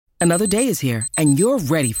Another day is here, and you're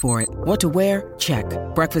ready for it. What to wear? Check.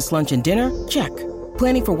 Breakfast, lunch, and dinner? Check.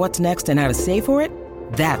 Planning for what's next and how to save for it?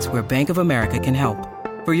 That's where Bank of America can help.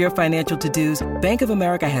 For your financial to-dos, Bank of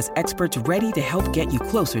America has experts ready to help get you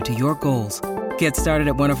closer to your goals. Get started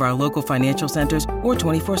at one of our local financial centers or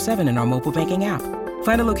 24/7 in our mobile banking app.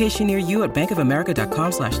 Find a location near you at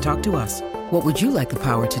bankofamerica.com/talktous. What would you like the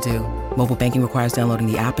power to do? Mobile banking requires downloading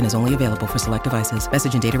the app and is only available for select devices.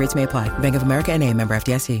 Message and data rates may apply. Bank of America N.A., member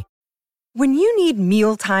FDIC. When you need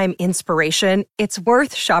mealtime inspiration, it's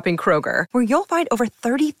worth shopping Kroger, where you'll find over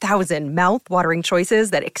 30,000 mouth-watering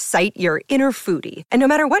choices that excite your inner foodie. And no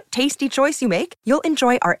matter what tasty choice you make, you'll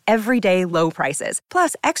enjoy our everyday low prices,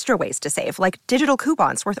 plus extra ways to save, like digital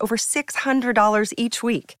coupons worth over $600 each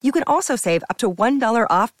week. You can also save up to $1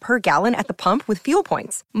 off per gallon at the pump with fuel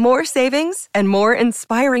points. More savings and more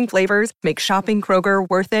inspiring flavors make shopping Kroger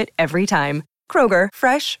worth it every time. Kroger,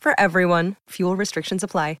 fresh for everyone. Fuel restrictions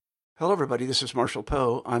apply. Hello, everybody. This is Marshall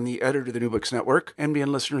Poe. I'm the editor of the New Books Network. NBN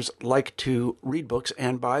listeners like to read books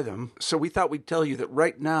and buy them. So we thought we'd tell you that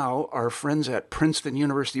right now, our friends at Princeton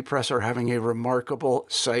University Press are having a remarkable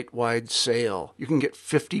site-wide sale. You can get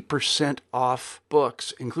 50% off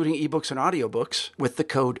books, including ebooks and audiobooks, with the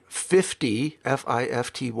code 50,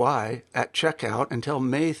 F-I-F-T-Y, at checkout until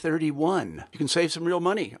May 31. You can save some real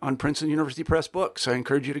money on Princeton University Press books. I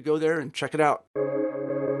encourage you to go there and check it out.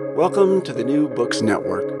 Welcome to the New Books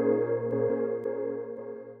Network.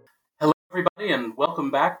 Everybody, and welcome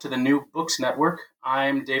back to the New Books Network.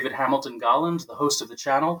 I'm David Hamilton Golland, the host of the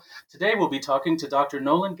channel. Today we'll be talking to Dr.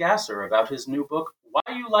 Nolan Gasser about his new book, Why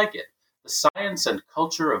You Like It, The Science and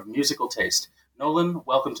Culture of Musical Taste. Nolan,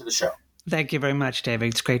 welcome to the show. Thank you very much, David.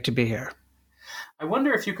 It's great to be here. I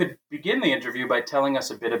wonder if you could begin the interview by telling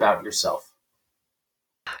us a bit about yourself.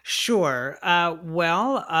 Sure.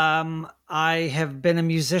 I have been a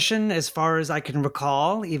musician as far as I can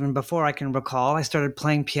recall, even before I can recall. I started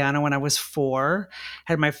playing piano when I was 4,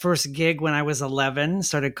 had my first gig when I was 11,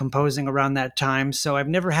 started composing around that time. So I've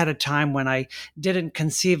never had a time when I didn't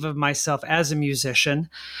conceive of myself as a musician,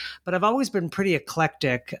 but I've always been pretty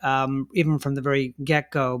eclectic, even from the very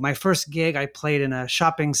get-go. My first gig, I played in a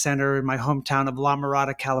shopping center in my hometown of La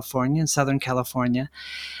Mirada, California, in Southern California.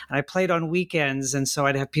 And I played on weekends, and so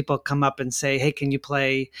I'd have people come up and say, hey, can you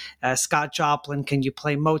play Scott Joplin? Can you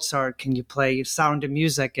play Mozart? Can you play Sound of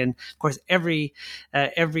Music? And of course, every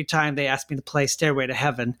time they asked me to play Stairway to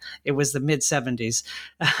Heaven, it was the mid-70s.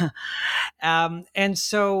 And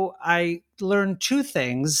so I learned two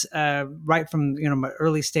things right from my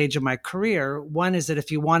early stage of my career. One is that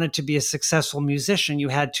if you wanted to be a successful musician, you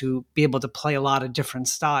had to be able to play a lot of different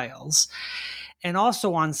styles. And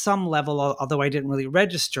also on some level, although I didn't really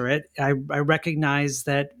register it, I recognize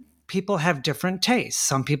that people have different tastes.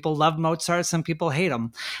 Some people love Mozart, some people hate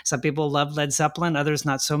him. Some people love Led Zeppelin, others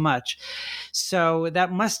not so much. So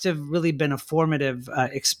that must have really been a formative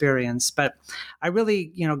experience. But I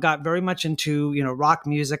really, got very much into, rock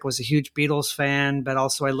music, was a huge Beatles fan, but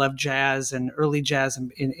also I loved jazz and early jazz in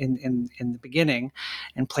the beginning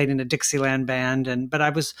and played in a Dixieland band. But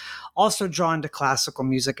I was also drawn to classical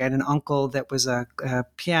music. I had an uncle that was a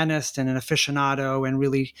pianist and an aficionado and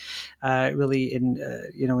really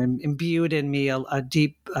imbued in me a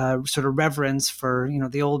deep sort of reverence for,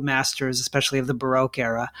 the old masters, especially of the Baroque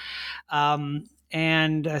era.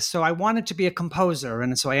 So I wanted to be a composer.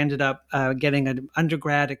 And so I ended up getting an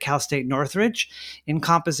undergrad at Cal State Northridge in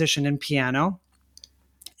composition and piano.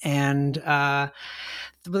 And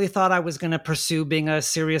really thought I was going to pursue being a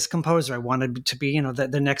serious composer. I wanted to be,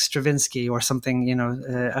 the next Stravinsky or something,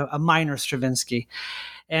 a minor Stravinsky.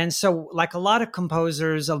 And so, like a lot of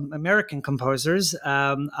composers, American composers,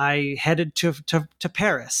 I headed to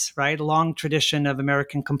Paris, right? A long tradition of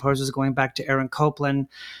American composers going back to Aaron Copland,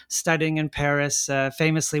 studying in Paris,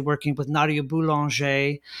 famously working with Nadia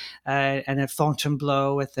Boulanger and at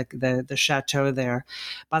Fontainebleau at the chateau there.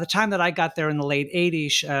 By the time that I got there in the late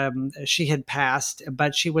 80s, she had passed,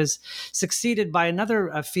 but she was succeeded by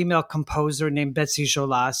another female composer named Betsy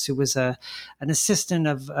Jolas, who was an assistant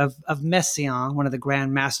of Messiaen, one of the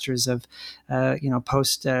grand masters of,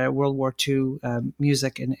 post World War II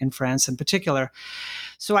music in France in particular.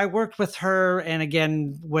 So I worked with her, and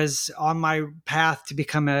again was on my path to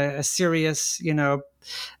become a serious,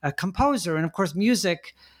 a composer. And of course,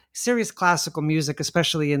 music, serious classical music,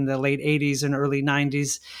 especially in the late 80s and early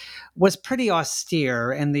 90s, was pretty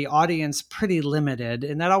austere and the audience pretty limited.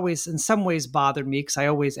 And that always, in some ways, bothered me because I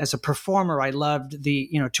always, as a performer, I loved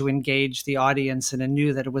to engage the audience, and I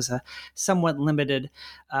knew that it was a somewhat limited,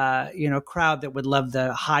 crowd that would love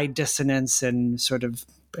the high dissonance and sort of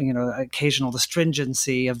occasional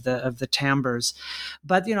astringency of the timbres.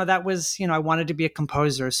 But, that was, I wanted to be a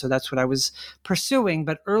composer, so that's what I was pursuing.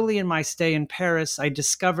 But early in my stay in Paris, I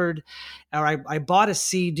discovered, or I bought a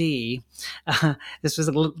CD. This was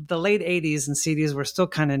the late 80s, and CDs were still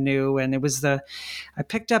kind of new. And it was I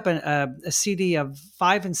picked up a CD of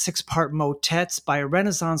 5 and 6 part motets by a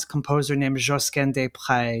Renaissance composer named Josquin des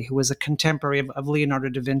Prez, who was a contemporary of Leonardo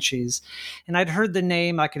da Vinci's. And I'd heard the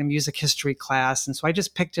name like in a music history class. And so I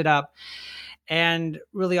just picked it up. And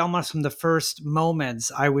really almost from the first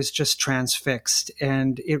moments, I was just transfixed.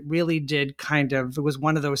 And it really did it was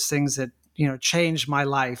one of those things that, changed my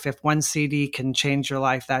life. If one CD can change your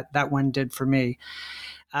life, that one did for me.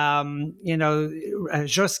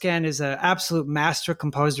 Josquin is an absolute master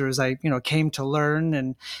composer, as I, came to learn,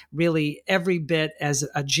 and really every bit as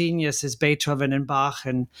a genius as Beethoven and Bach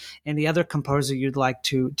and any other composer you'd like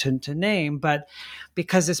to name. But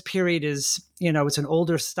because this period is, it's an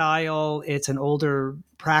older style, it's an older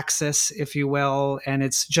praxis, if you will, and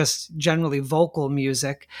it's just generally vocal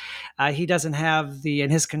music. He doesn't have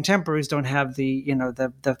and his contemporaries don't have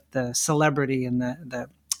the celebrity and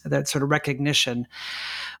that sort of recognition.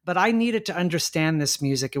 But I needed to understand this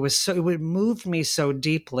music. It moved me so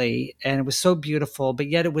deeply, and it was so beautiful, but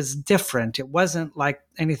yet it was different. It wasn't like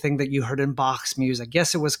anything that you heard in Bach's music.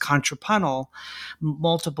 Yes, it was contrapuntal,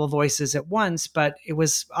 multiple voices at once, but it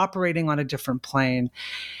was operating on a different plane.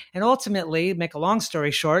 And ultimately, make a long story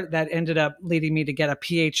short, that ended up leading me to get a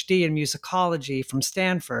PhD in musicology from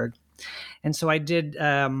Stanford. And so I did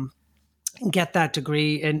get that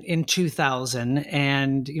degree in 2000,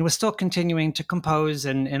 and was still continuing to compose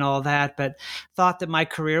and all that, but thought that my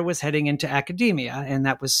career was heading into academia, and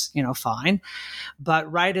that was fine.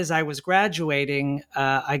 But right as I was graduating,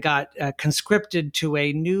 I got conscripted to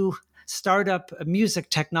a new startup music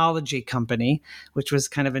technology company, which was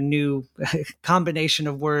kind of a new combination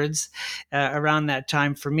of words around that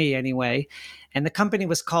time for me anyway. And the company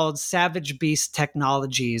was called Savage Beast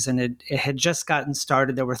Technologies, and it had just gotten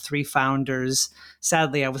started. There were 3 founders.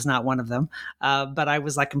 Sadly, I was not one of them, but I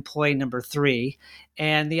was like employee number 3.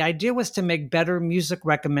 And the idea was to make better music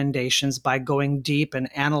recommendations by going deep and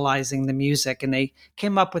analyzing the music. And they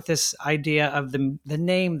came up with this idea of the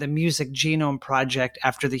name, the Music Genome Project,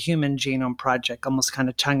 after the Human Genome Project, almost kind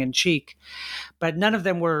of tongue-in-cheek. But none of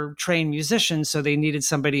them were trained musicians, so they needed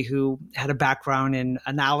somebody who had a background in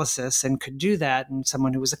analysis and could do that, and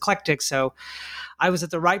someone who was eclectic. So I was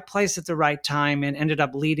at the right place at the right time and ended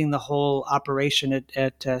up leading the whole operation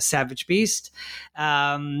at Savage Beast,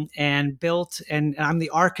 and built, and I'm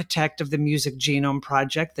the architect of the Music Genome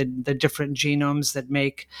Project, the different genomes that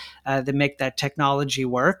make that technology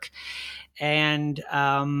work. And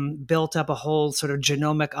built up a whole sort of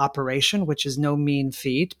genomic operation, which is no mean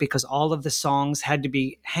feat, because all of the songs had to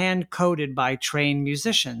be hand coded by trained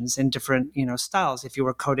musicians in different, styles. If you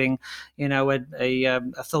were coding, a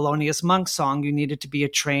Thelonious Monk song, you needed to be a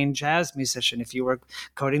trained jazz musician. If you were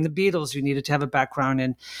coding the Beatles, you needed to have a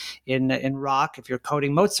background in rock. If you're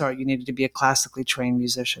coding Mozart, you needed to be a classically trained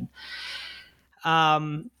musician.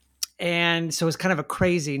 And so it was kind of a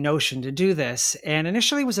crazy notion to do this. And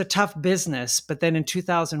initially it was a tough business, but then in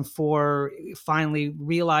 2004, finally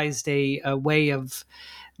realized a way of,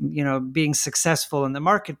 being successful in the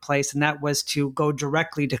marketplace. And that was to go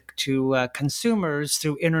directly to consumers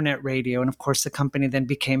through internet radio. And of course, the company then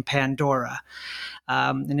became Pandora,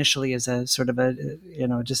 initially as a sort of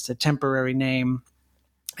just a temporary name,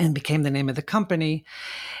 and became the name of the company.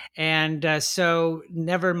 And so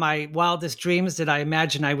never in my wildest dreams did I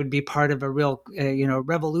imagine I would be part of a real,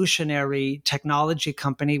 revolutionary technology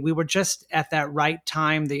company. We were just at that right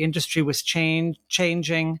time. The industry was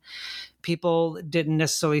changing. People didn't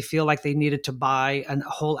necessarily feel like they needed to buy a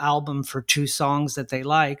whole album for 2 songs that they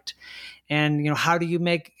liked. And, how do you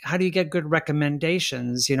get good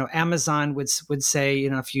recommendations? Amazon would say,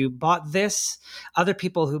 if you bought this, other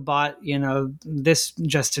people who bought, this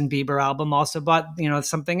Justin Bieber album also bought,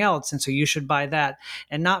 something else. And so you should buy that,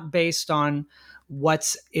 and not based on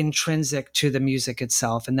what's intrinsic to the music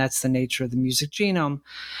itself. And that's the nature of the Music Genome.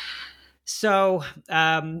 So,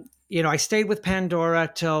 I stayed with Pandora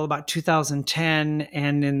till about 2010,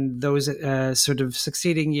 and in those sort of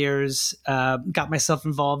succeeding years, got myself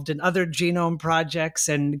involved in other genome projects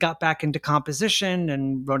and got back into composition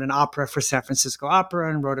and wrote an opera for San Francisco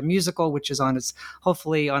Opera and wrote a musical, which is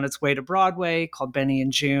hopefully on its way to Broadway, called Benny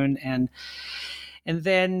and June. And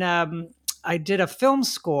then I did a film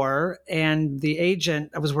score, and the agent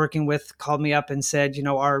I was working with called me up and said,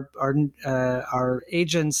 our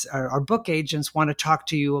agents, our book agents want to talk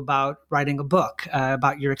to you about writing a book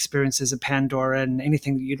about your experiences at Pandora and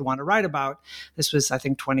anything that you'd want to write about. This was, I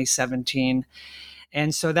think, 2017.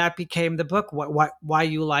 And so that became the book, Why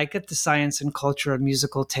You Like It, The Science and Culture of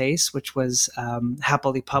Musical Taste, which was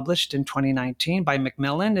happily published in 2019 by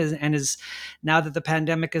Macmillan, and is now that the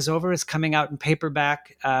pandemic is over, is coming out in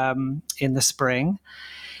paperback in the spring.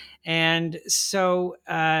 And so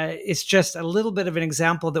it's just a little bit of an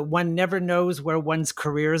example that one never knows where one's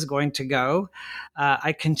career is going to go.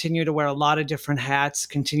 I continue to wear a lot of different hats,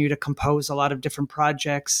 continue to compose a lot of different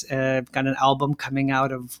projects. I've got an album coming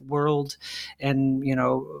out of world and,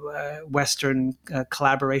 Western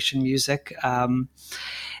collaboration music.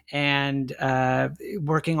 And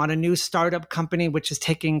working on a new startup company, which is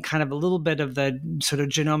taking kind of a little bit of the sort of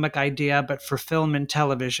genomic idea, but for film and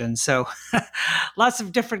television. So lots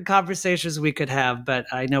of different conversations we could have, but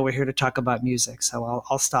I know we're here to talk about music, so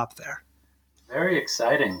I'll stop there. Very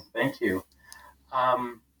exciting. Thank you.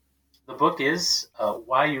 The book is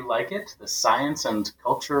Why You Like It, The Science and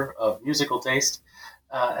Culture of Musical Taste.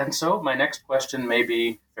 And so my next question may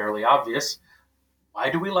be fairly obvious. Why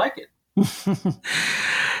do we like it?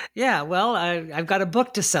 Yeah, well, I've got a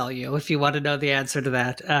book to sell you if you want to know the answer to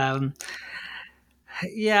that.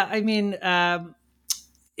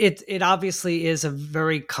 It obviously is a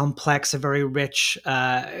very complex, a very rich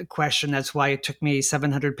question. That's why it took me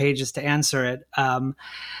 700 pages to answer it.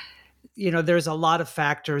 There's a lot of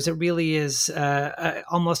factors. It really is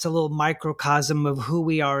almost a little microcosm of who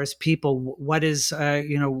we are as people. What is,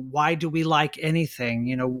 why do we like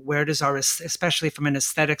anything? Where does especially from an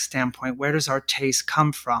aesthetic standpoint, where does our taste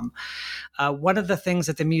come from? One of the things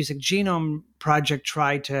that the Music Genome Project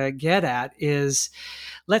tried to get at is,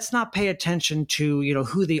 let's not pay attention to,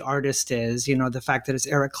 who the artist is, the fact that it's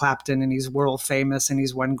Eric Clapton and he's world famous and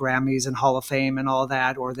he's won Grammys and Hall of Fame and all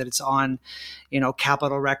that, or that it's on,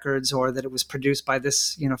 Capitol Records, or that it was produced by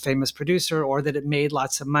this, famous producer, or that it made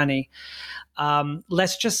lots of money.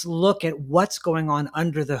 Let's just look at what's going on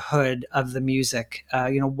under the hood of the music.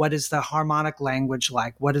 What is the harmonic language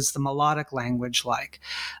like? What is the melodic language like?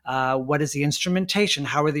 What is the instrumentation?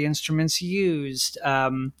 How are the instruments used?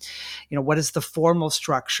 What is the formal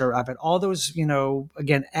structure of it? All those,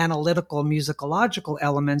 again, analytical, musicological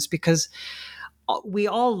elements, because we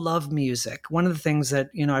all love music. One of the things that,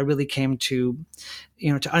 I really came to,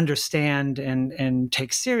 to understand and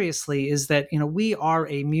take seriously is that, we are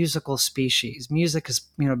a musical species. Music has,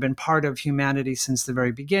 been part of humanity since the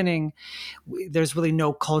very beginning. There's really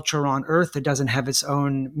no culture on earth that doesn't have its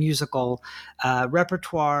own musical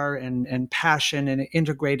repertoire and passion and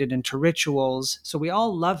integrated into rituals. So we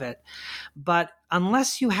all love it. But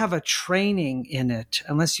unless you have a training in it,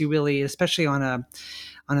 unless you really, especially on a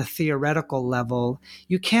theoretical level,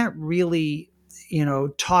 you can't really,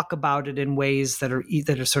 talk about it in ways that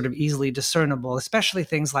are sort of easily discernible, especially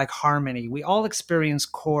things like harmony. We all experience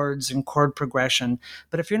chords and chord progression,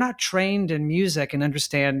 but if you're not trained in music and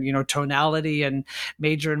understand, tonality and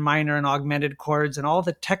major and minor and augmented chords and all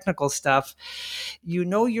the technical stuff,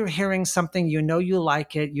 you're hearing something, you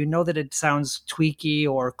like it, that it sounds tweaky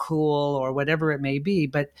or cool or whatever it may be,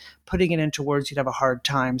 but putting it into words, you'd have a hard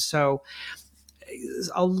time. So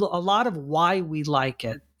a lot of why we like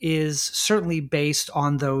it is certainly based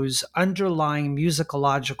on those underlying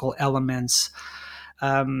musicological elements.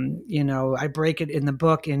 I break it in the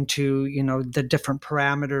book into, the different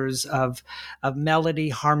parameters of melody,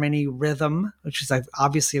 harmony, rhythm, which is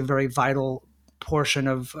obviously a very vital portion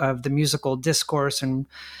of the musical discourse, and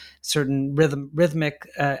certain rhythmic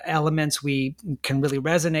elements we can really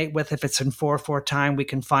resonate with. If it's in 4/4 time, we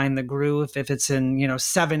can find the groove. If it's in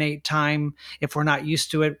 7/8 time, if we're not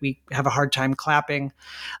used to it, we have a hard time clapping.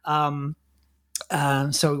 So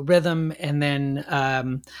rhythm, and then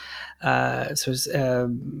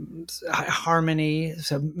harmony.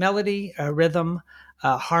 So melody, rhythm,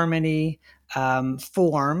 harmony,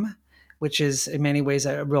 form, which is in many ways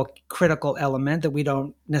a real critical element that we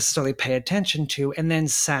don't necessarily pay attention to, and then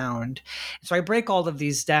sound. So I break all of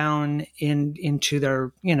these down into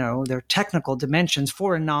their technical dimensions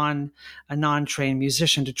for a non-trained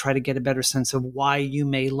musician, to try to get a better sense of why you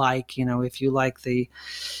may like, if you like the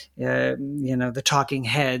Talking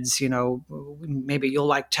Heads, maybe you'll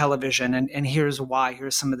like television, and here's why.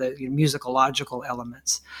 Here's some of the musicological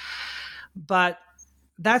elements. But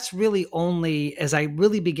that's really only as I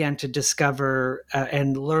really began to discover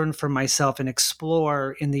and learn for myself and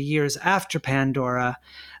explore in the years after Pandora,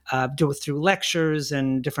 through lectures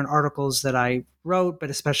and different articles that I wrote,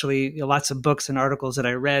 but especially lots of books and articles that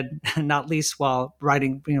I read, not least while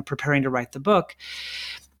writing, preparing to write the book,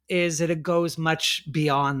 is that it goes much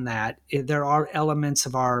beyond that. There are elements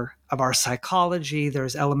of our psychology.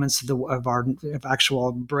 There's elements of our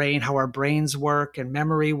actual brain, how our brains work and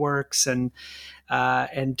memory works, and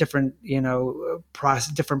different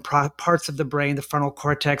different parts of the brain, the frontal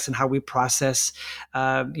cortex, and how we process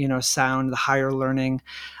sound, the higher learning.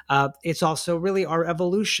 It's also really our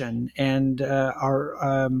evolution and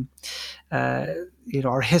our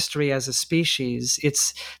history as a species.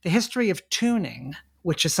 It's the history of tuning,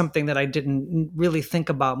 which is something that I didn't really think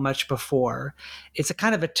about much before. It's a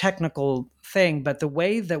kind of a technical thing, but the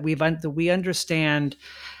way that we understand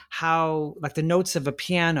how, like the notes of a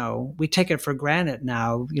piano, we take it for granted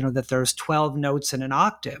now, that there's 12 notes in an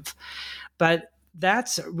octave, but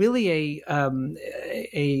that's really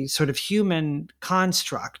a sort of human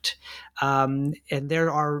construct, and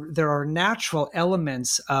there are natural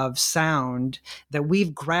elements of sound that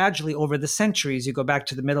we've gradually, over the centuries, you go back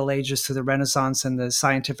to the Middle Ages, to the Renaissance and the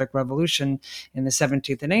scientific revolution in the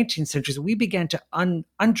 17th and 18th centuries, we began to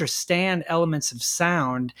understand elements of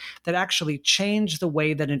sound that actually changed the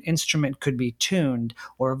way that an instrument could be tuned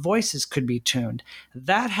or voices could be tuned.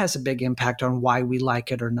 That has a big impact on why we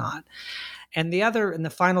like it or not. And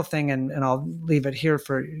the final thing, and I'll leave it here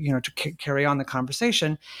for to carry on the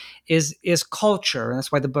conversation, is culture, and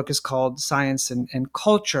that's why the book is called Science and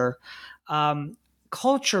Culture.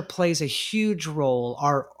 Culture plays a huge role.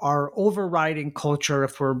 Our overriding culture,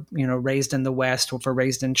 if we're raised in the West, or if we're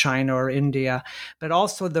raised in China or India, but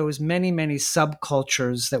also those many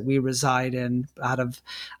subcultures that we reside in out of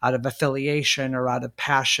affiliation or out of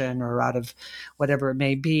passion or out of whatever it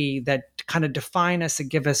may be, that kind of define us and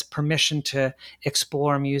give us permission to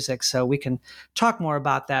explore music. So we can talk more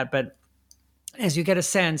about that, but as you get a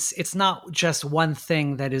sense, it's not just one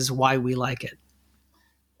thing that is why we like it.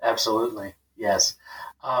 Absolutely. Yes.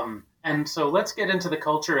 And so let's get into the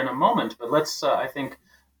culture in a moment, but let's, I think,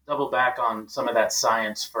 double back on some of that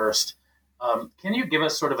science first. Can you give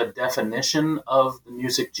us sort of a definition of the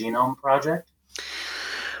Music Genome Project?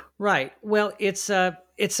 Right. Well, it's a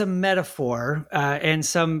metaphor, and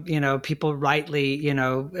some people rightly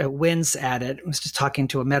wince at it. I was just talking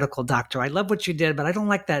to a medical doctor. I love what you did, but I don't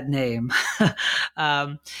like that name.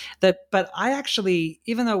 But I actually,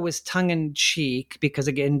 even though it was tongue in cheek, because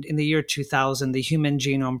again in the year 2000, the Human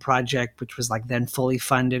Genome Project, which was like then fully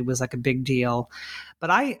funded, was like a big deal.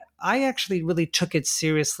 But I actually really took it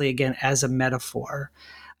seriously again as a metaphor.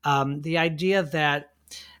 The idea that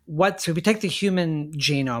so if we take the human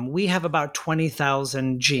genome, we have about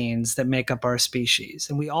 20,000 genes that make up our species,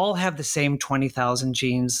 and we all have the same 20,000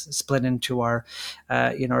 genes split into our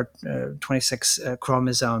 26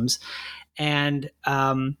 chromosomes, and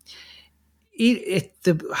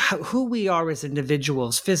who we are as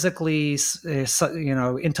individuals, physically,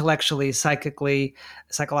 intellectually,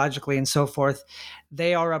 psychologically, and so forth,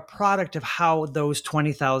 they are a product of how those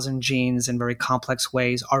 20,000 genes in very complex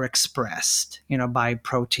ways are expressed, by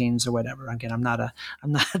proteins or whatever. Again, I'm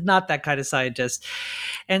not that kind of scientist.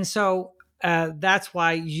 And so that's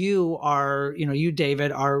why you are, you,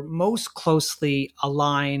 David, are most closely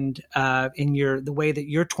aligned in the way that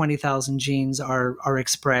your 20,000 genes are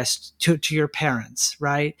expressed to your parents,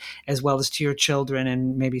 right? As well as to your children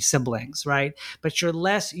and maybe siblings, right? But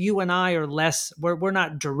you and I are less, we're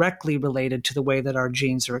not directly related to the way that our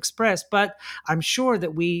genes are expressed, but I'm sure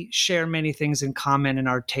that we share many things in common in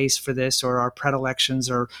our taste for this or our predilections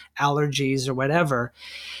or allergies or whatever.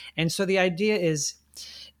 And so the idea is,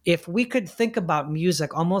 if we could think about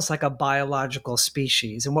music almost like a biological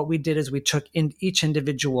species, and what we did is we took in each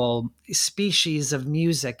individual species of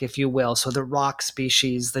music, if you will, so the rock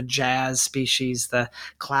species, the jazz species, the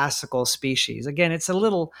classical species. Again, it's a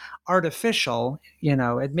little artificial,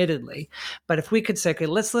 admittedly, but if we could say, okay,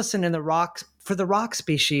 let's listen for the rock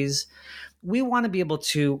species, we want to be able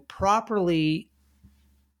to properly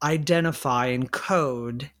identify and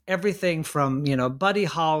code everything from, Buddy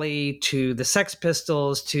Holly to the Sex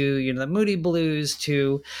Pistols to, the Moody Blues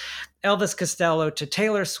to Elvis Costello to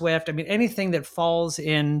Taylor Swift. I mean, anything that falls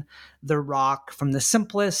in the rock, from the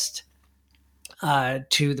simplest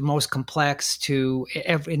to the most complex, to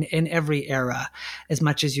in every era, as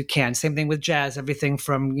much as you can. Same thing with jazz, everything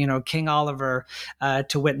from King Oliver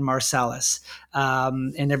to Wynton Marsalis,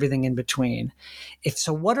 and everything in between.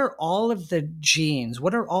 So what are all of the genes?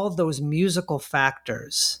 What are all of those musical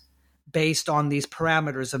factors based on these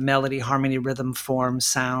parameters of melody, harmony, rhythm, form,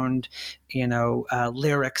 sound,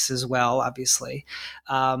 lyrics as well, obviously.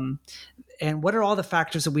 And what are all the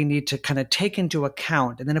factors that we need to kind of take into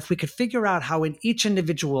account? And then if we could figure out how in each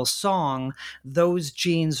individual song those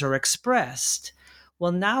genes are expressed,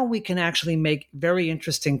 Well, now we can actually make very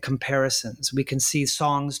interesting comparisons. We can see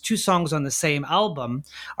two songs on the same album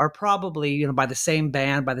are probably, by the same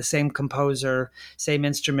band, by the same composer, same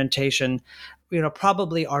instrumentation,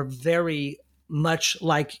 probably are very much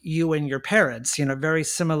like you and your parents, very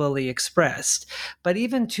similarly expressed. But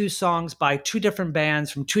even two songs by two different bands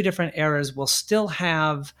from two different eras will still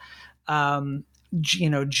have,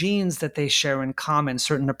 genes that they share in common,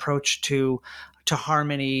 certain approach to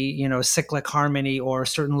harmony, cyclic harmony, or a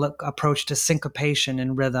certain approach to syncopation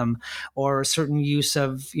in rhythm, or a certain use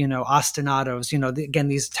of, ostinatos, again,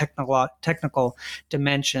 these technical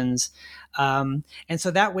dimensions. And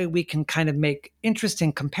so that way we can kind of make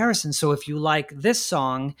interesting comparisons. So if you like this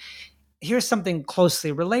song, here's something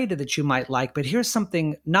closely related that you might like, but here's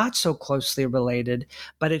something not so closely related,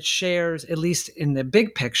 but it shares, at least in the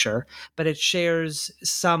big picture, but it shares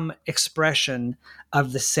some expression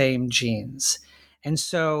of the same genes. And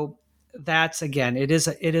so that's, again, it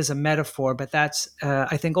is a metaphor, but that's,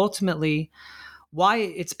 I think, ultimately why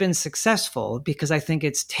it's been successful, because I think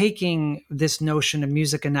it's taking this notion of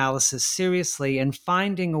music analysis seriously and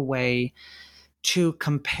finding a way to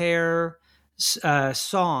compare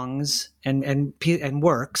songs and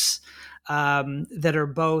works that are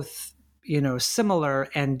both, similar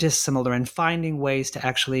and dissimilar, and finding ways to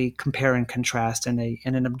actually compare and contrast in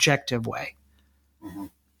an objective way. Mm-hmm.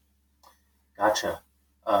 Gotcha.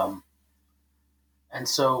 And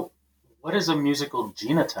so what is a musical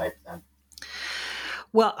genotype then?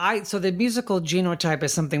 Well, so the musical genotype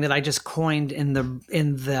is something that I just coined in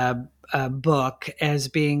the book as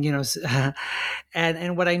being,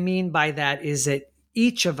 and what I mean by that is that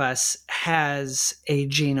each of us has a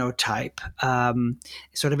genotype,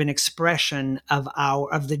 sort of an expression of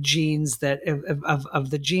the genes of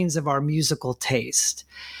the genes of our musical taste.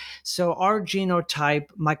 So our genotype,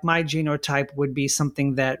 like my genotype, would be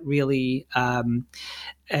something that really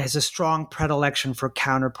has a strong predilection for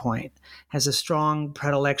counterpoint, has a strong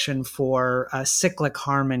predilection for cyclic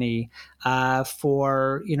harmony,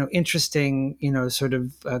 for interesting sort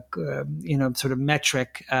of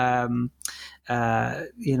metric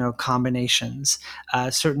combinations,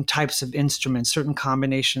 certain types of instruments, certain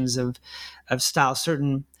combinations of styles,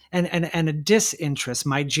 certain. And a disinterest.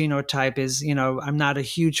 My genotype is, I'm not a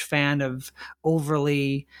huge fan of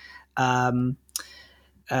overly, kind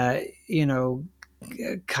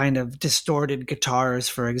of distorted guitars,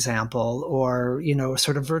 for example, or,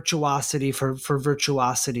 sort of virtuosity for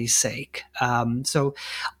virtuosity's sake. So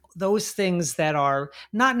those things that are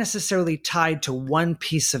not necessarily tied to one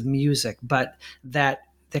piece of music, but that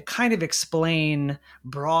kind of explain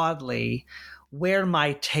broadly where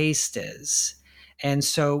my taste is. And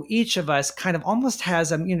so each of us kind of almost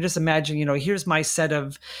has, just imagine, here's my set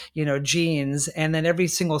of, genes, and then every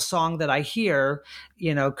single song that I hear,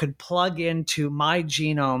 could plug into my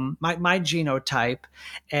genome, my genotype.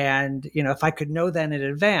 And, if I could know that in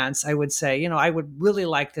advance, I would say, I would really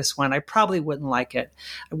like this one. I probably wouldn't like it.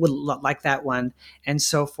 I wouldn't like that one, and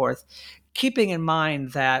so forth. Keeping in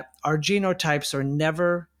mind that our genotypes are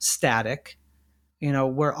never static.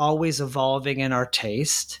 We're always evolving in our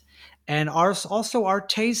taste. And our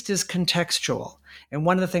taste is contextual. And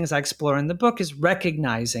one of the things I explore in the book is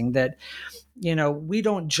recognizing that, we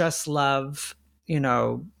don't just love,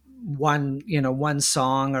 one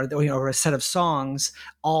song or a set of songs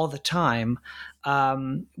all the time.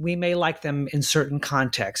 We may like them in certain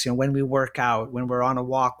contexts, when we work out, when we're on a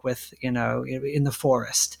walk with, in the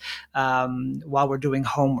forest, while we're doing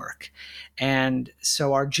homework. And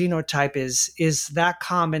so our genotype is that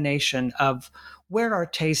combination of where our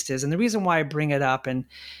taste is. And the reason why I bring it up, and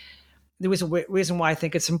the reason why I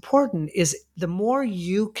think it's important, is the more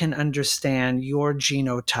you can understand your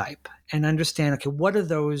genotype and understand, okay, what are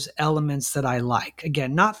those elements that I like?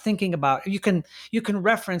 Again, not thinking about, you can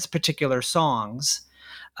reference particular songs,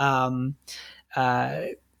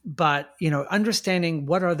 but, understanding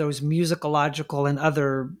what are those musicological and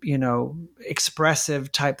other,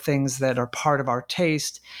 expressive type things that are part of our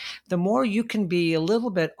taste, the more you can be a little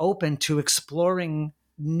bit open to exploring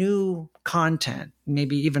new content,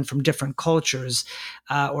 maybe even from different cultures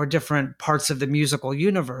or different parts of the musical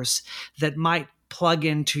universe that might plug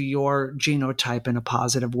into your genotype in a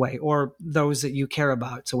positive way, or those that you care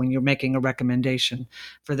about. So when you're making a recommendation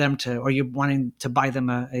for them or you're wanting to buy them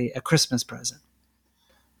a Christmas present.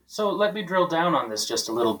 So let me drill down on this just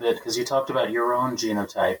a little bit, because you talked about your own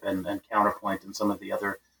genotype and counterpoint and some of the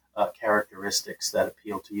other characteristics that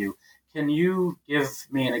appeal to you. Can you give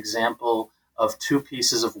me an example of two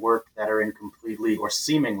pieces of work that are in completely or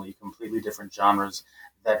seemingly completely different genres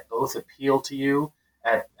that both appeal to you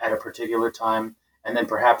at a particular time, and then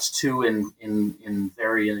perhaps two in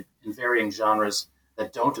varying genres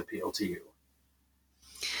that don't appeal to you?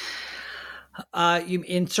 You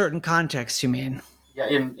in certain contexts, you mean? Yeah,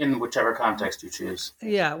 in whichever context you choose.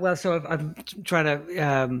 Yeah, well, so I'm trying to,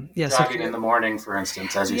 Jogging in the morning, for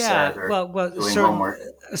instance, as you said, or doing homework.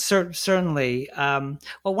 Certainly. Well,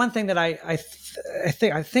 one thing that I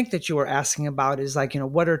think that you were asking about is like,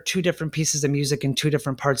 what are two different pieces of music in two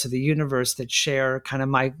different parts of the universe that share kind of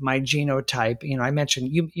my genotype? I mentioned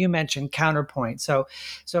you mentioned counterpoint. So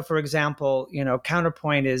for example,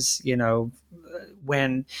 counterpoint is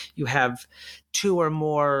when you have two or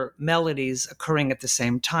more melodies occurring at the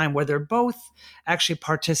same time where they're both actually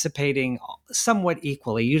participating somewhat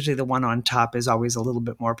equally. Usually the one on top is always a little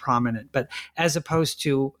bit more prominent, but as opposed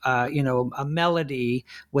to a melody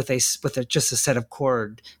with just a set of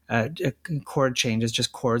chord changes,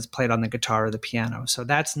 just chords played on the guitar or the piano. So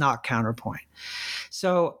that's not counterpoint.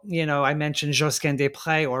 So I mentioned Josquin des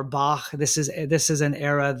Prés or Bach. This is an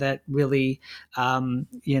era that really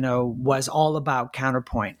was all about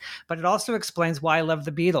counterpoint. But it also explains why I love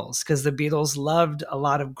the Beatles, because the Beatles loved a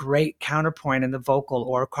lot of great counterpoint in the vocal,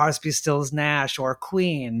 or Crosby, Stills, Nash, or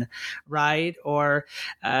Queen, right? Or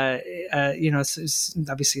obviously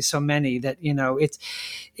so many that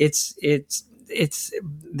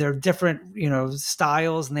they're different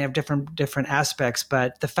styles, and they have different aspects.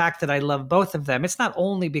 But the fact that I love both of them, it's not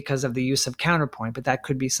only because of the use of counterpoint, but that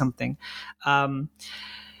could be something. I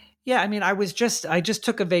just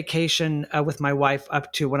took a vacation with my wife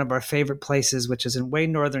up to one of our favorite places, which is in way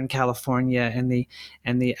northern California, and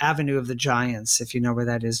the Avenue of the Giants, if you know where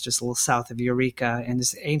that is, just a little south of Eureka, and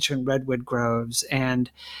this ancient redwood groves. And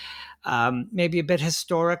maybe a bit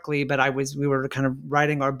historically, but we were kind of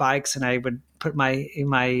riding our bikes, and I would put my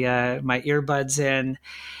earbuds in,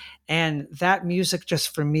 and that music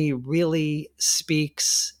just for me really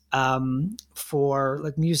speaks for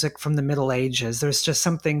like music from the Middle Ages. There's just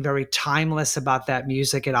something very timeless about that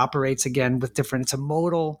music. It operates again with it's a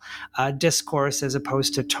modal discourse as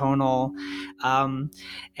opposed to tonal,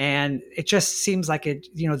 and it just seems like it.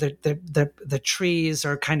 The trees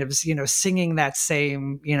are kind of singing that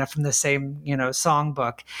same from the same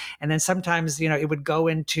songbook, and then sometimes it would go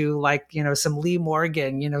into like some Lee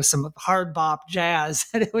Morgan, some hard bop jazz,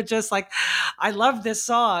 and it was just like, I love this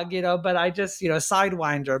song, but I just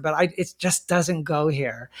Sidewinder. But it just doesn't go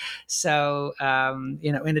here. So,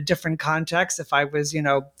 in a different context, if I was,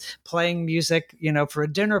 playing music, for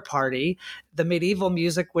a dinner party, the medieval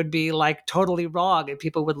music would be like totally wrong, and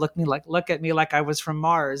people would look at me like I was from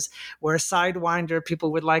Mars. Where Sidewinder,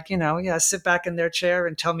 people would sit back in their chair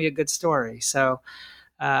and tell me a good story. So,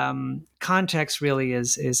 context really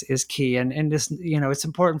is key, and this, it's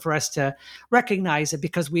important for us to recognize it,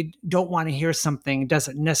 because we don't want to hear something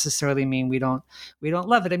doesn't necessarily mean we don't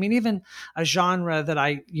love it. I mean, even a genre that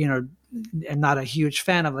I am not a huge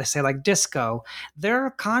fan of, let's say like disco, there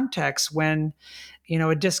are contexts when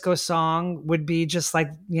a disco song would be just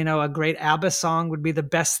like a great ABBA song would be the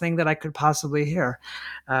best thing that I could possibly hear.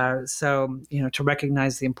 So to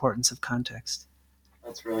recognize the importance of context.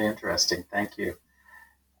 That's really interesting. Thank you.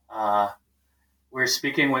 We're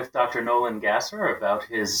speaking with Dr. Nolan Gasser about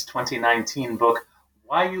his 2019 book,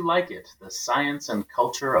 Why You Like It, The Science and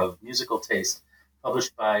Culture of Musical Taste,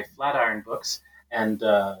 published by Flatiron Books. And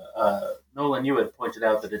Nolan, you had pointed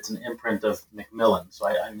out that it's an imprint of Macmillan, so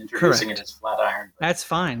I'm introducing Correct. it as Flatiron. That's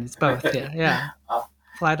fine. It's both, yeah.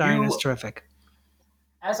 Flatiron is terrific.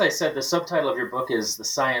 As I said, the subtitle of your book is The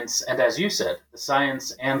Science, and as you said, The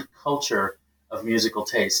Science and Culture of Musical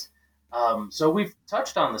Taste. So we've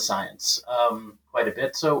touched on the science quite a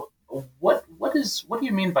bit. So what do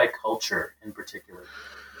you mean by culture in particular?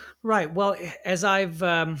 Right. Well, as I've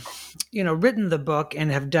written the book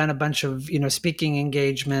and have done a bunch of speaking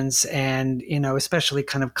engagements and especially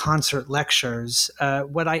kind of concert lectures,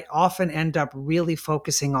 what I often end up really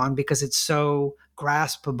focusing on, because it's so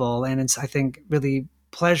graspable and it's, I think, really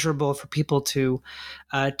pleasurable for people to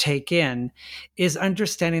take in, is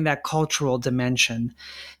understanding that cultural dimension.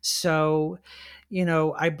 So,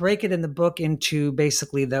 I break it in the book into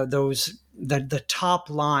basically the top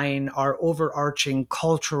line are overarching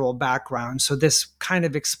cultural background. So this kind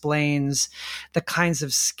of explains the kinds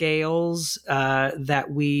of scales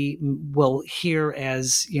that we will hear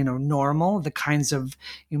as normal, the kinds of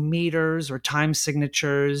meters or time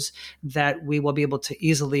signatures that we will be able to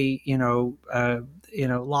easily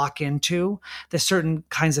lock into, the certain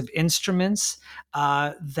kinds of instruments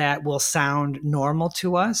that will sound normal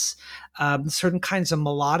to us, certain different kinds of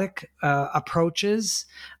melodic approaches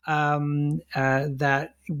that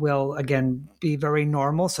will, again, be very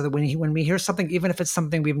normal, so that when we hear something, even if it's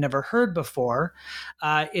something we've never heard before,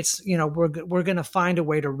 it's, we're going to find a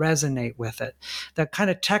way to resonate with it. The kind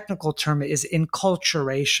of technical term is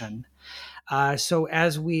enculturation. So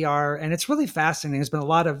as we are, and it's really fascinating, there's been a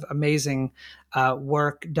lot of amazing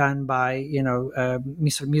work done by,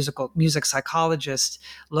 music psychologists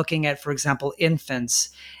looking at, for example, infants.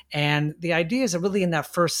 And the idea is that really in that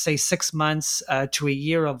first, say, 6 months to a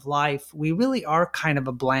year of life, we really are kind of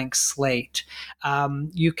a blank slate.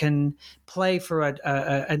 You can play for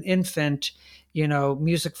an infant,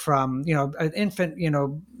 music from, an infant,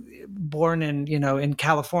 born in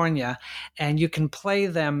California, and you can play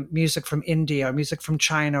them music from India or music from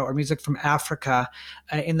China or music from Africa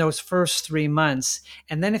in those first 3 months.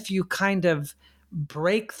 And then if you kind of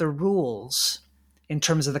break the rules in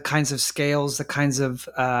terms of the kinds of scales, the kinds of,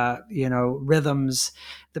 rhythms,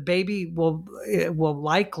 the baby will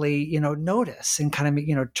likely, notice and kind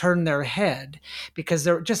of, turn their head, because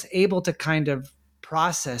they're just able to kind of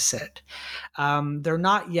process it. They're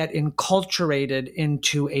not yet enculturated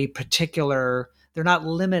into a particular, they're not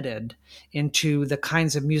limited into the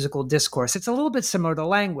kinds of musical discourse. It's a little bit similar to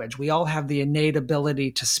language. We all have the innate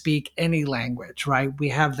ability to speak any language, right? We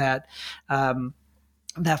have that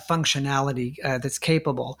that functionality that's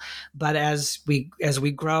capable. But as we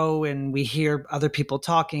grow and we hear other people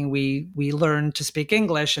talking, we learn to speak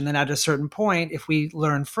English, and then at a certain point, if we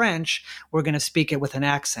learn French, we're going to speak it with an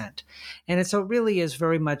accent. And so it really is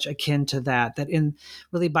very much akin to that in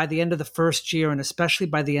really by the end of the first year, and especially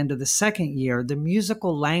by the end of the second year, the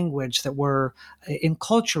musical language that we're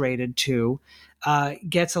enculturated to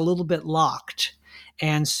gets a little bit locked.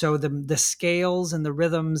 And so the scales and the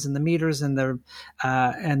rhythms and the meters and the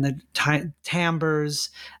timbres,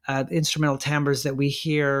 instrumental timbres that we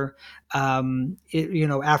hear,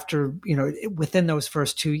 after, within those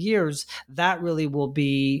first 2 years, that really will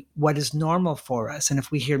be what is normal for us. And if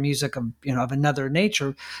we hear music of another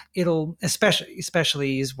nature, it'll,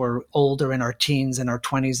 especially as we're older, in our teens and our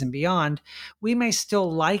 20s and beyond, we may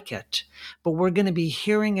still like it, but we're going to be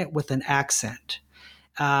hearing it with an accent.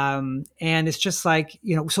 And it's just like,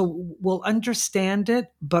 so we'll understand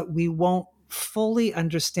it, but we won't fully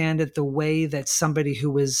understand it the way that somebody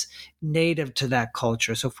who is native to that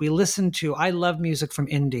culture. So if we listen to, I love music from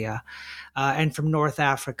India and from North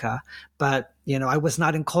Africa, but I was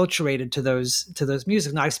not enculturated to those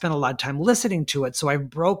music. Now I spent a lot of time listening to it, so I've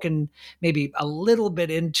broken maybe a little bit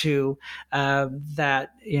into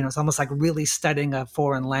that. It's almost like really studying a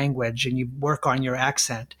foreign language, and you work on your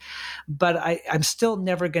accent. But I'm still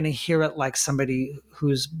never going to hear it like somebody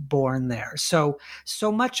who's born there. So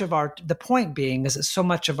much of the point being is that so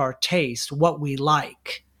much of our taste, what we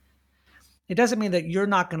like. It doesn't mean that you're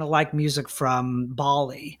not going to like music from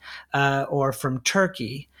Bali or from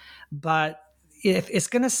Turkey, but if it's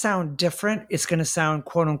going to sound different, it's going to sound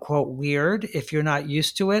quote unquote weird if you're not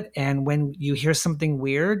used to it. And when you hear something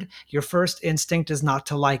weird, your first instinct is not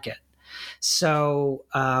to like it. So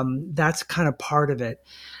that's kind of part of it.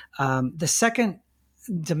 The second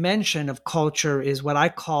dimension of culture is what I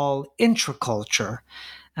call intraculture.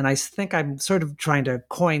 And I think I'm sort of trying to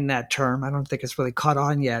coin that term. I don't think it's really caught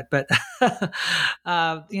on yet, but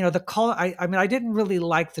I didn't really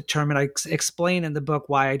like the term, and I explain in the book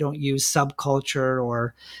why I don't use subculture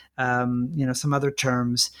or some other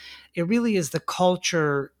terms. It really is the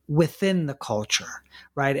culture within the culture,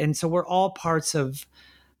 right? And so we're all parts of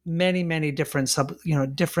many, many different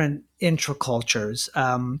different intracultures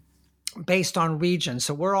based on region.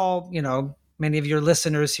 So we're all, many of your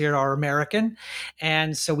listeners here are American,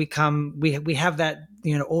 and so we have that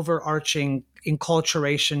overarching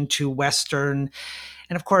enculturation to Western,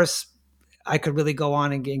 and of course I could really go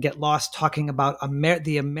on and get lost talking about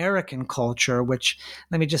the American culture, which,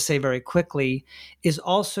 let me just say very quickly, is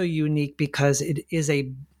also unique because it is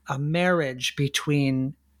a marriage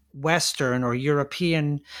between Western or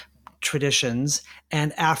European traditions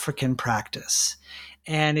and African practice,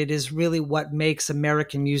 and it is really what makes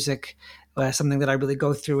American music. Something that I really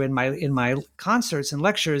go through in my concerts and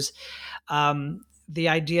lectures, the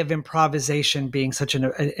idea of improvisation being such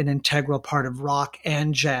an integral part of rock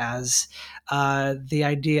and jazz, the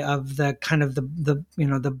idea of the kind of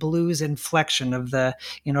the blues inflection of the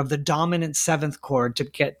dominant seventh chord, to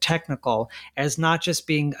get technical, as not just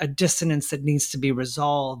being a dissonance that needs to be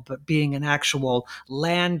resolved, but being an actual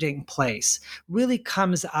landing place, really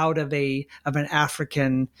comes out of an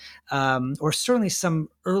African or certainly some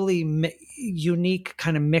early unique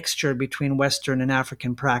kind of mixture between Western and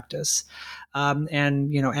African practice. And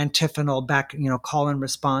antiphonal call and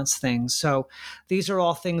response things. So these are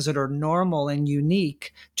all things that are normal normal and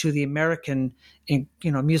unique to the American,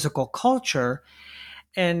 musical culture.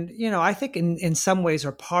 And, I think in some ways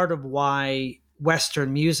are part of why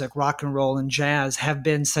Western music, rock and roll and jazz, have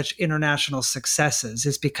been such international successes,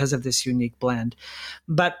 is because of this unique blend.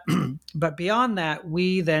 But but beyond that,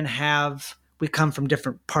 we come from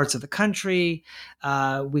different parts of the country.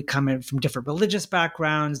 We come in from different religious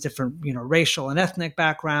backgrounds, different racial and ethnic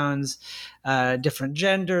backgrounds, different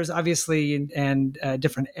genders, obviously, and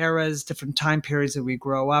different eras, different time periods that we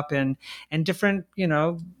grow up in, and different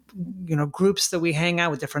groups that we hang out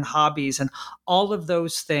with, different hobbies, and all of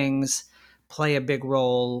those things play a big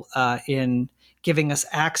role in giving us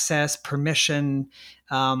access, permission,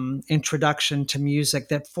 introduction to music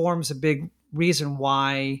that forms a big reason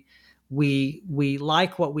why we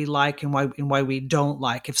like what we like and why we don't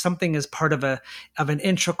like. If something is part of an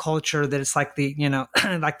intraculture that it's like the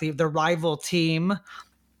like the rival team,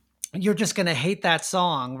 you're just going to hate that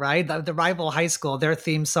song, right? The rival high school, their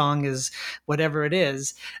theme song is whatever it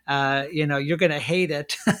is. You're going to hate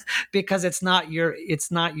it because it's not your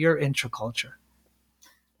intraculture.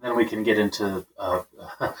 Then we can get into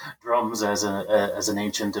drums as an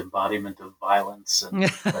ancient embodiment of violence.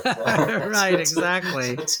 Right,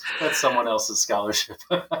 exactly. That's someone else's scholarship.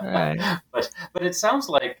 Right. But it sounds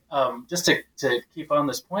like, just to keep on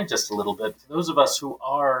this point just a little bit, for those of us who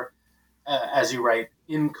are, as you write,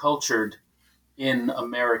 incultured in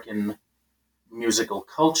American musical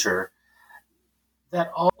culture,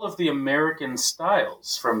 that all of the American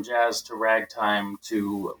styles, from jazz to ragtime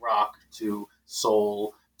to rock to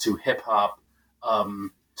soul to hip hop, that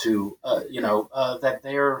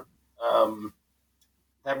they're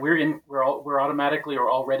that we're automatically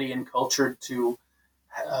or already encultured to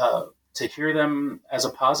hear them as a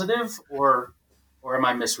positive, or am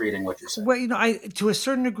I misreading what you're saying? Well, to a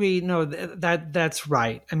certain degree, no, that's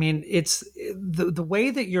right. I mean, it's the way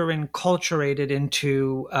that you're enculturated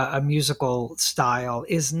into a musical style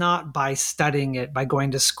is not by studying it, by going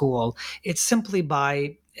to school. It's simply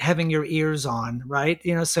by having your ears on, right?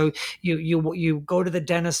 So you go to the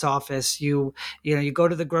dentist's office, you go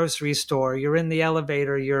to the grocery store, you're in the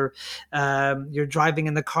elevator, you're driving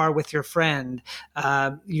in the car with your friend,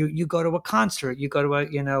 you go to a concert, you go to a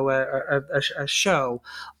show,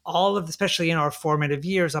 all of, especially in our formative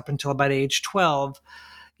years up until about age 12,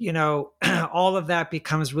 all of that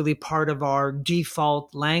becomes really part of our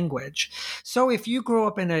default language. So if you grow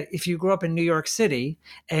up in New York City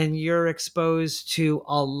and you're exposed to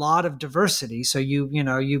a lot of diversity, so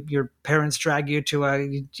your parents drag you to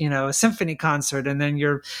a symphony concert, and then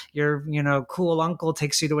your cool uncle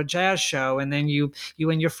takes you to a jazz show, and then you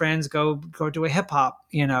and your friends go to a hip hop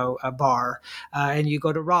a bar, and you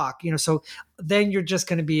go to rock, so then you're just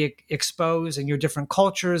going to be exposed, and your different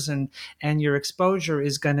cultures and your exposure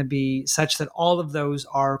is going to be such that all of those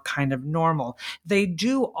are kind of normal. They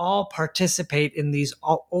do all participate in these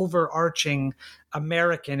overarching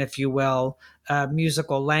American, if you will,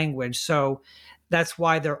 musical language. So that's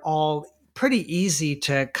why they're all pretty easy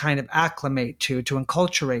to kind of acclimate to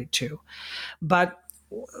enculturate to. But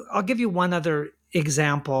I'll give you one other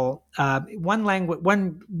example.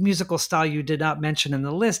 One musical style you did not mention in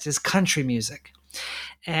the list is country music.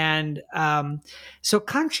 And so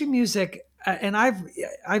country music, and I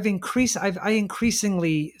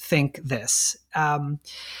increasingly think this.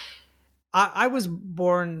 I was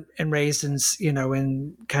born and raised in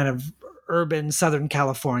kind of urban Southern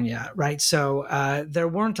California, right? So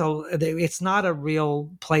it's not a real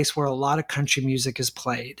place where a lot of country music is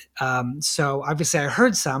played. So obviously I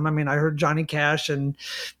heard some. I mean, I heard Johnny Cash and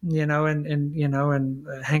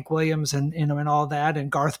Hank Williams and all that, and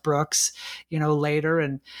Garth Brooks, later.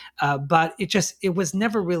 And but it was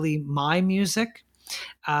never really my music.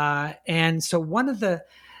 And so one of the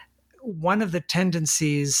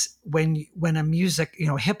tendencies when a music,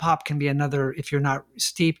 hip hop can be another, if you're not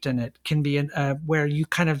steeped in it, can be where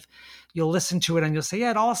you'll listen to it and you'll say,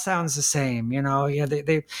 yeah, it all sounds the same.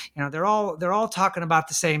 They're all talking about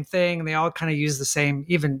the same thing, and they all kind of use the same,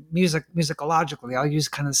 even musicologically, they all use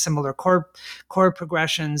kind of similar chord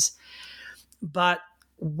progressions. But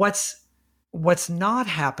what's not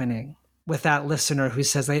happening with that listener who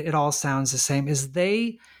says it all sounds the same is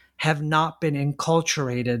they have not been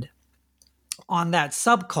enculturated on that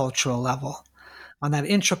subcultural level, on that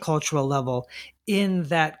intracultural level, in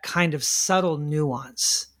that kind of subtle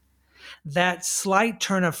nuance, that slight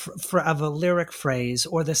turn of a lyric phrase,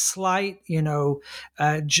 or the slight,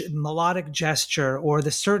 melodic gesture, or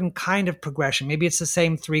the certain kind of progression. Maybe it's the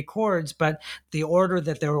same three chords, but the order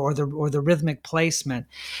that they're, or the rhythmic placement.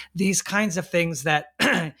 These kinds of things that,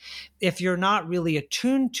 if you're not really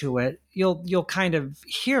attuned to it, you'll kind of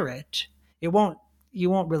hear it. It won't you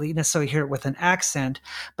won't really necessarily hear it with an accent,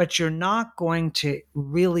 but you're not going to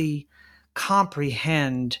really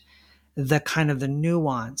comprehend the kind of the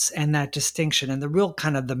nuance and that distinction and the real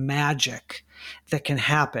kind of the magic that can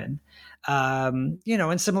happen. And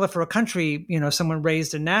similar for a country, someone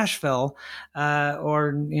raised in Nashville or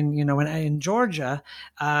in Georgia,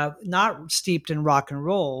 not steeped in rock and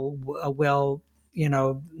roll will,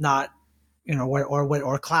 not,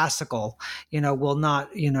 or classical, will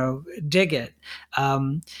not, dig it.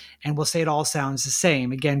 And we'll say it all sounds the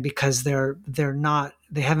same again, because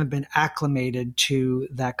they haven't been acclimated to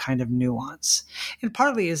that kind of nuance. And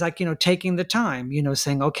partly is like, taking the time,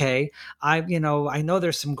 saying, okay, I know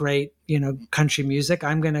there's some great, country music.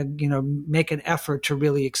 I'm going to, make an effort to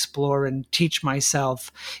really explore and teach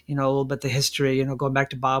myself, a little bit the history, going back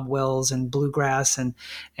to Bob Wills and bluegrass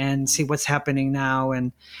and see what's happening now. And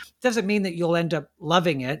it doesn't mean that you'll end up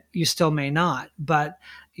loving it. You still may not, but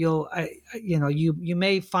you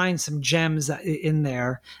may find some gems in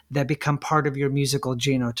there that become part of your musical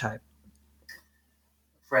genotype.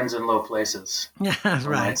 Friends in low places, right?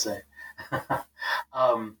 Might say.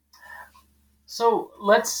 So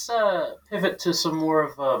let's pivot to some more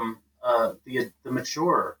of the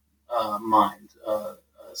mature mind,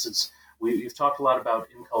 since we've talked a lot about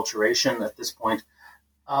enculturation at this point.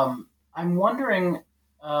 I'm wondering,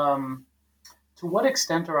 to what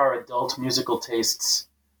extent are our adult musical tastes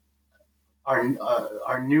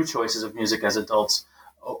our new choices of music as adults,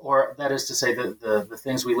 or that is to say, the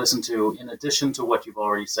things we listen to in addition to what you've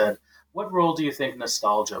already said? What role do you think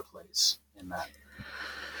nostalgia plays in that?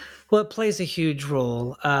 Well, it plays a huge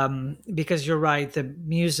role because you're right. The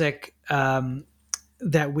music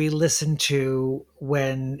that we listen to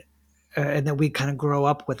when and that we kind of grow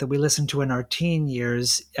up with, that we listen to in our teen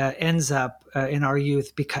years, ends up in our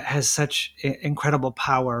youth because has such incredible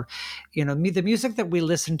power. The music that we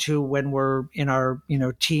listen to when we're in our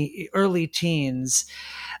early teens.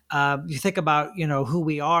 You think about who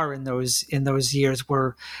we are in those years.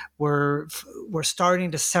 We're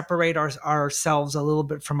starting to separate ourselves a little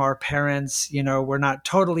bit from our parents. We're not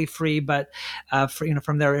totally free, but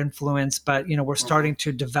from their influence. But we're starting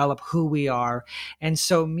to develop who we are, and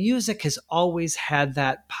so music has always had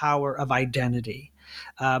that power of identity.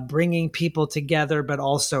 Bringing people together, but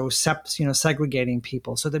also segregating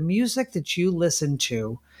people. So the music that you listen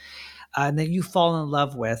to and that you fall in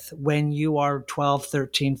love with when you are 12,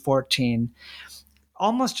 13, 14,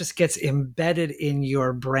 almost just gets embedded in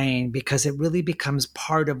your brain because it really becomes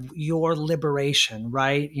part of your liberation,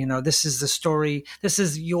 right? This is the story, this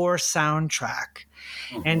is your soundtrack.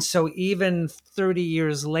 Mm-hmm. And so even 30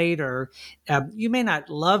 years later, you may not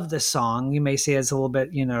love the song. You may say it's a little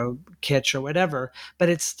bit, kitsch or whatever, but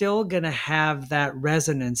it's still going to have that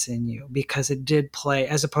resonance in you because it did play,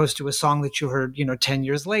 as opposed to a song that you heard, 10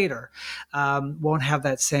 years later, won't have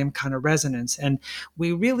that same kind of resonance. And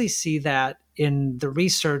we really see that in the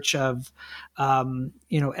research of,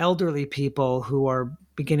 elderly people who are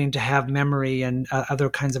beginning to have memory and other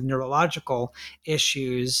kinds of neurological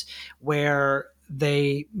issues where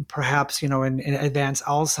they perhaps, in advanced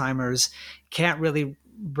Alzheimer's, can't really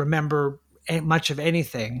remember much of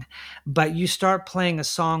anything, but you start playing a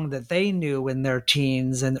song that they knew in their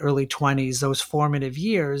teens and early 20s, those formative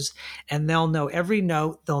years, and they'll know every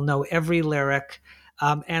note, they'll know every lyric,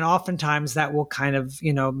 and oftentimes that will kind of,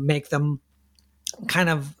 make them kind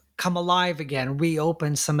of come alive again,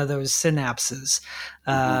 reopen some of those synapses.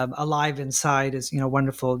 Alive Inside is, a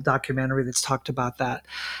wonderful documentary that's talked about that.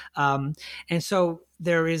 And so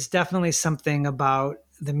there is definitely something about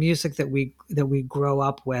the music that we grow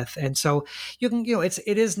up with. And so you can,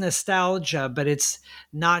 it is nostalgia, but it's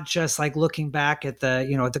not just like looking back at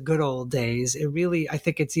the good old days. It really, I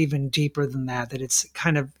think it's even deeper than that it's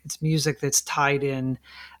it's music that's tied in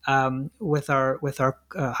with our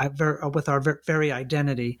very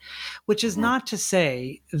identity, which is not to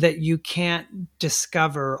say that you can't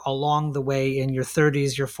discover along the way in your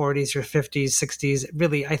 30s, your 40s, your 50s, 60s.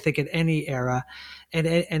 Really, I think at any era, at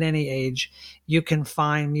any age, you can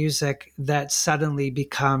find music that suddenly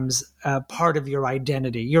becomes part of your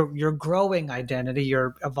identity, your growing identity,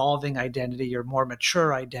 your evolving identity, your more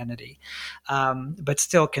mature identity, but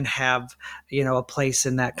still can have a place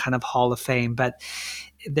in that kind of Hall of Fame. But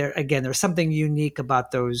there's something unique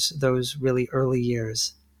about those really early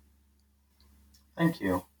years. Thank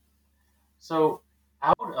you. So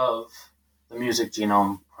out of the Music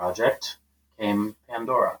Genome Project came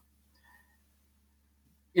Pandora.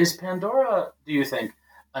 Is Pandora, do you think,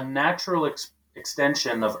 a natural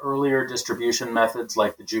extension of earlier distribution methods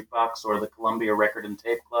like the jukebox or the Columbia Record and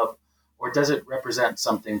Tape Club, or does it represent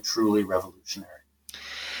something truly revolutionary?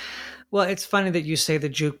 Well, it's funny that you say the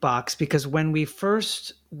jukebox, because when we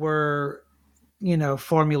first were,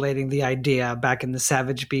 formulating the idea back in the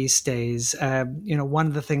Savage Beast days, one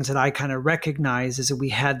of the things that I kind of recognized is that we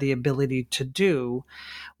had the ability to do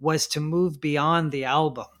was to move beyond the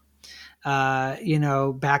album. Back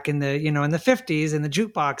in the, in the 50s, in the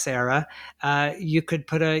jukebox era, you could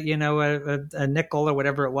put a nickel or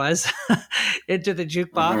whatever it was into the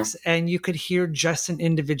jukebox, and you could hear just an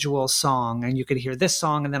individual song, and you could hear this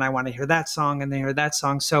song, and then I want to hear that song, and then hear that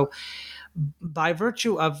song. So by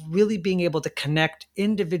virtue of really being able to connect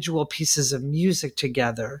individual pieces of music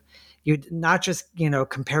together, you not just,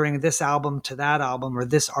 comparing this album to that album or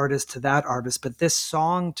this artist to that artist, but this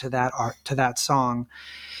song to that song,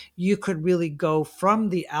 you could really go from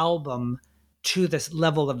the album to this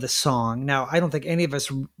level of the song. Now, I don't think any of us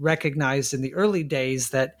recognized in the early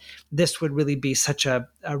days that this would really be such a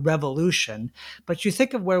revolution, but you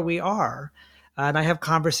think of where we are. And I have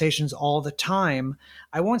conversations all the time.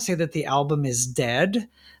 I won't say that the album is dead,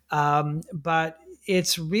 but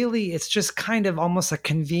it's just kind of almost a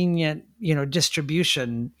convenient,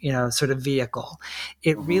 distribution, sort of vehicle.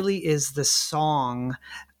 It really is the song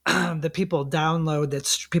that people download, that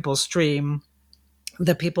people stream,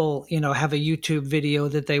 that people, have a YouTube video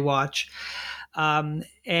that they watch.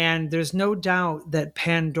 And there's no doubt that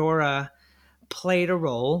Pandora played a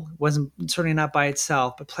role, wasn't certainly not by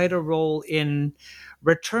itself, but played a role in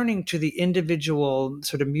returning to the individual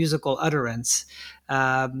sort of musical utterance,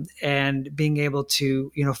 and being able to,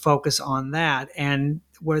 focus on that, and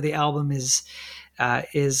where the album is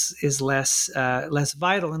less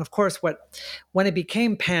vital. And of course, when it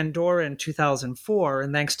became Pandora in 2004,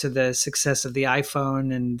 and thanks to the success of the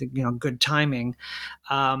iPhone and good timing,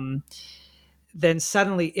 then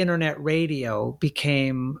suddenly internet radio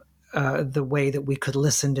became the way that we could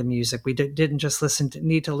listen to music. We didn't just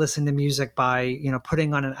need to listen to music by,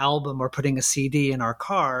 putting on an album or putting a CD in our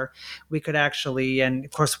car. We could actually, and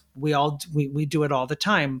of course we do it all the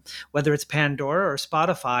time, whether it's Pandora or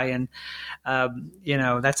Spotify. And,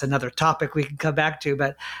 that's another topic we can come back to,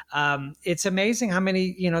 but it's amazing how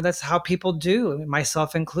many, that's how people do,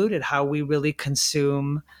 myself included, how we really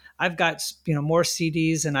consume. I've got, more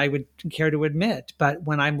CDs than I would care to admit, but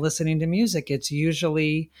when I'm listening to music, it's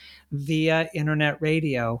usually via internet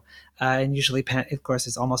radio, and usually, of course,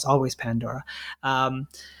 it's almost always Pandora.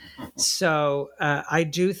 So I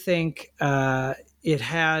do think it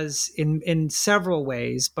has, in several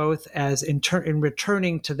ways, both as in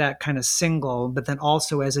returning to that kind of single, but then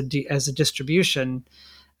also as a distribution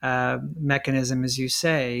mechanism, as you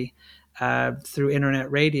say, through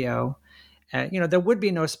internet radio. There would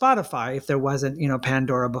be no Spotify if there wasn't,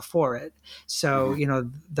 Pandora before it. So,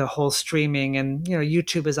 the whole streaming and,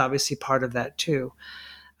 YouTube is obviously part of that too.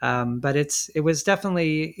 But it was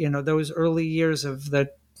definitely, those early years of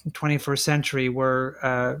the 21st century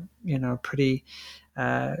were, pretty,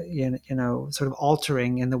 sort of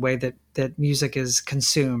altering in the way that music is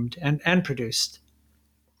consumed and produced.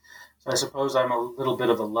 So I suppose I'm a little bit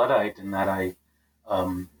of a Luddite in that I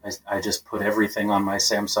just put everything on my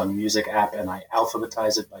Samsung Music app and I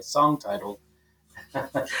alphabetize it by song title,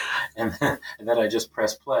 and then I just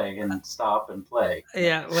press play and stop and play.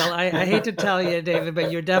 Yeah, well, I hate to tell you, David,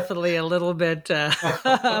 but you're definitely a little bit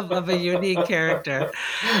of a unique character.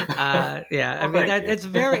 I mean, it's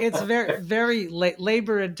very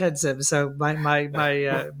labor intensive. So my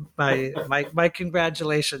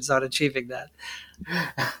congratulations on achieving that.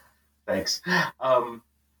 Thanks.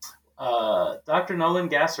 Dr. Nolan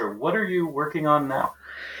Gasser, what are you working on now?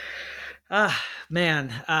 A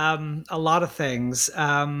lot of things.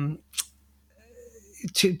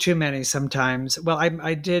 Too many sometimes. Well,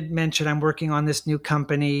 I did mention I'm working on this new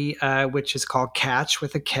company, which is called Catch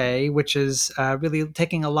with a K, which is really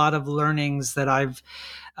taking a lot of learnings that I've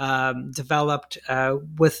developed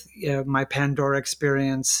with my Pandora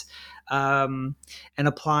experience, and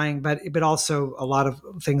applying, but also a lot of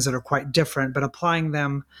things that are quite different, but applying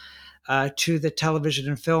them to the television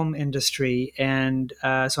and film industry. And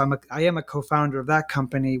so I am a co-founder of that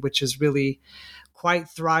company, which is really quite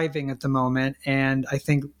thriving at the moment, and I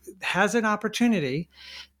think has an opportunity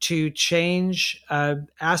to change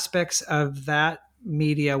aspects of that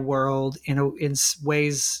media world in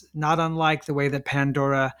ways not unlike the way that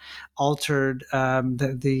Pandora altered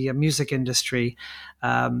the music industry.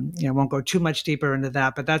 I won't go too much deeper into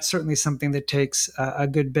that, but that's certainly something that takes a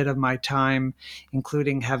good bit of my time,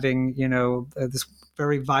 including having this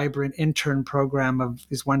very vibrant intern program of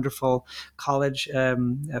these wonderful college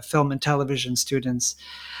film and television students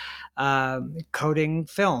coding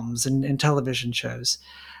films and television shows.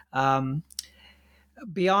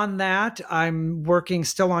 Beyond that, I'm working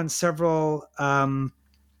still on several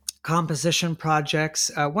composition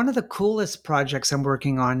projects. One of the coolest projects I'm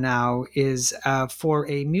working on now is for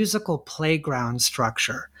a musical playground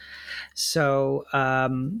structure. So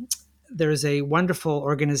there's a wonderful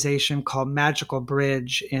organization called Magical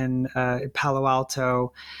Bridge in Palo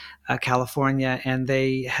Alto, California, and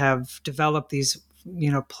they have developed these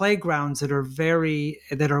playgrounds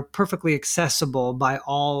that are perfectly accessible by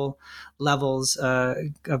all levels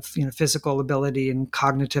of physical ability and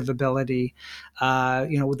cognitive ability,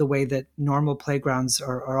 with the way that normal playgrounds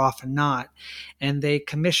are often not. And they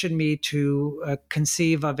commissioned me to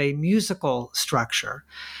conceive of a musical structure.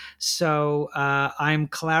 So I'm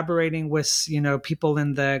collaborating with people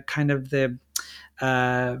in the kind of the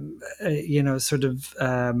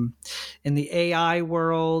in the AI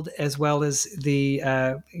world, as well as the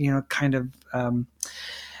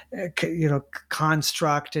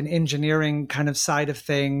construct and engineering kind of side of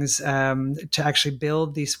things, to actually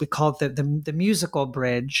build these. We call it the musical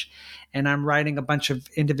bridge, and I'm writing a bunch of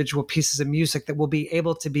individual pieces of music that will be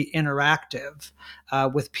able to be interactive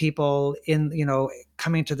with people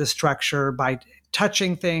coming to the structure by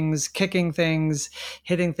touching things, kicking things,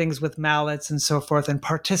 hitting things with mallets and so forth, and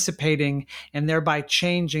participating, and thereby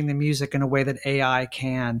changing the music in a way that AI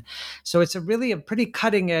can. So it's a pretty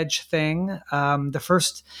cutting edge thing. The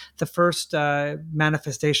first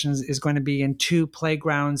manifestation is going to be in 2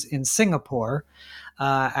 playgrounds in Singapore,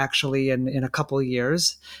 actually in a couple of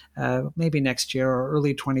years, maybe next year or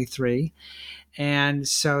early 23. And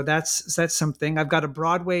so that's something. I've got a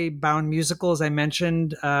Broadway-bound musical, as I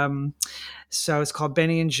mentioned. So it's called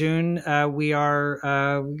Benny and June. We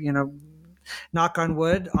are, knock on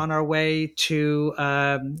wood, on our way to,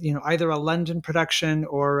 either a London production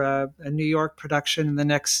or a New York production in the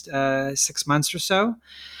next 6 months or so.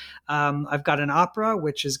 I've got an opera,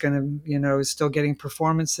 which is going to, is still getting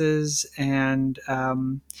performances, and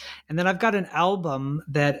then I've got an album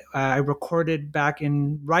that I recorded back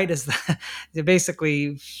right as they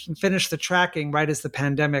basically finished the tracking right as the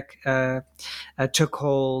pandemic took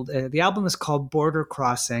hold. The album is called Border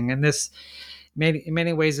Crossing, and this, in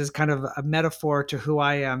many ways, is kind of a metaphor to who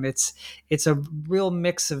I am. It's a real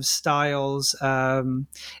mix of styles,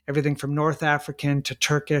 everything from North African to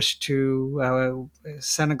Turkish to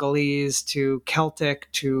Senegalese to Celtic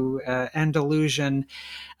to Andalusian,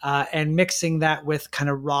 and mixing that with kind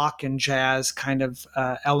of rock and jazz kind of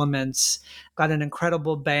elements. Got an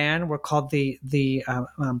incredible band. We're called the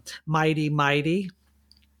Mighty Mighty.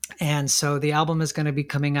 And so the album is going to be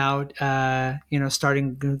coming out, going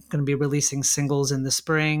to be releasing singles in the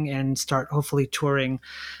spring and start hopefully touring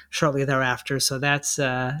shortly thereafter. So that's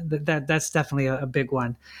definitely a big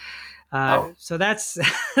one. So that's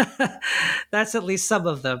that's at least some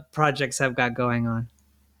of the projects I've got going on.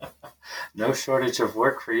 No shortage of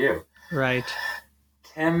work for you. Right.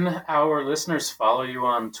 Can our listeners follow you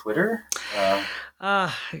on Twitter?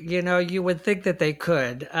 You would think that they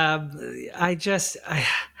could.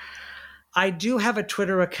 I do have a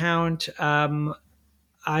Twitter account.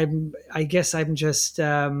 I guess I'm just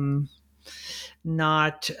not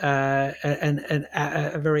a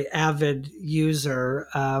very avid user,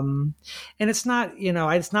 and it's not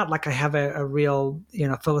it's not like I have a real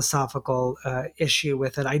philosophical issue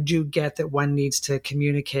with it. I do get that one needs to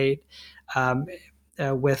communicate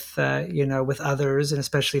with others, and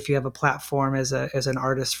especially if you have a platform as an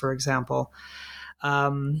artist, for example.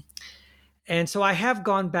 And so I have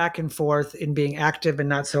gone back and forth in being active and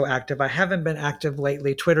not so active. I haven't been active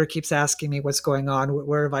lately. Twitter keeps asking me what's going on.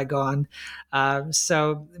 Where have I gone?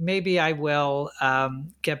 So maybe I will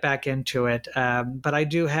get back into it. But I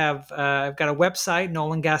do have, I've got a website,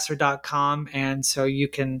 nolangasser.com. And so you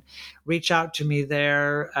can reach out to me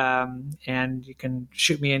there, and you can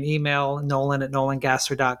shoot me an email,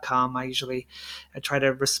 nolan@nolangasser.com. I usually try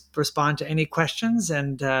to respond to any questions.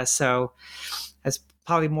 And so that's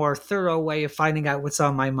probably more thorough way of finding out what's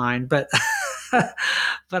on my mind, but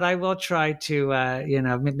but I will try to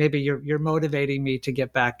maybe you're motivating me to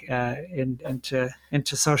get back into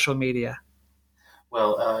social media.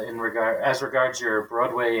 Well, as regards your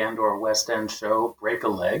Broadway and or West End show, Break a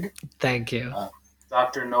Leg. Thank you.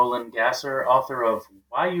 Dr. Nolan Gasser, author of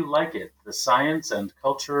Why You Like It, The Science and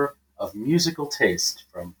Culture of Musical Taste,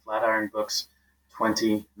 from Flatiron Books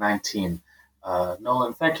 2019.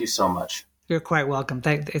 Nolan, thank you so much. You're quite welcome.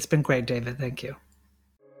 It's been great, David. Thank you.